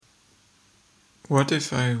What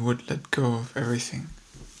if I would let go of everything?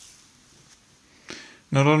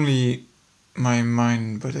 Not only my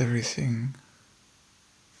mind, but everything.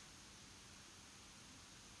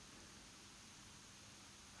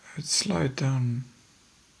 I would slide down.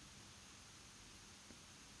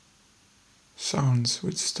 Sounds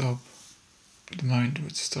would stop. The mind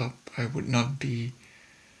would stop. I would not be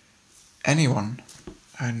anyone.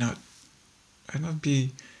 I'd not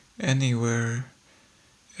be anywhere.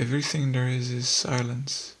 Everything there is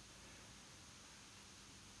silence.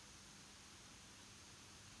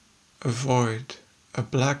 A void, a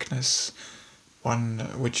blackness, one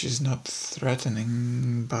which is not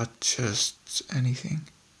threatening, but just anything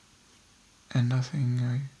and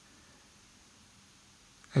nothing.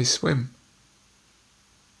 I swim.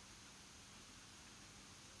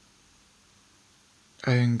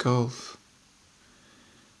 I engulf.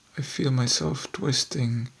 I feel myself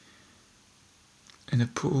twisting in a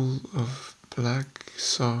pool of black,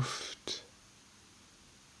 soft,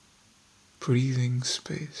 breathing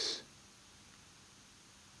space.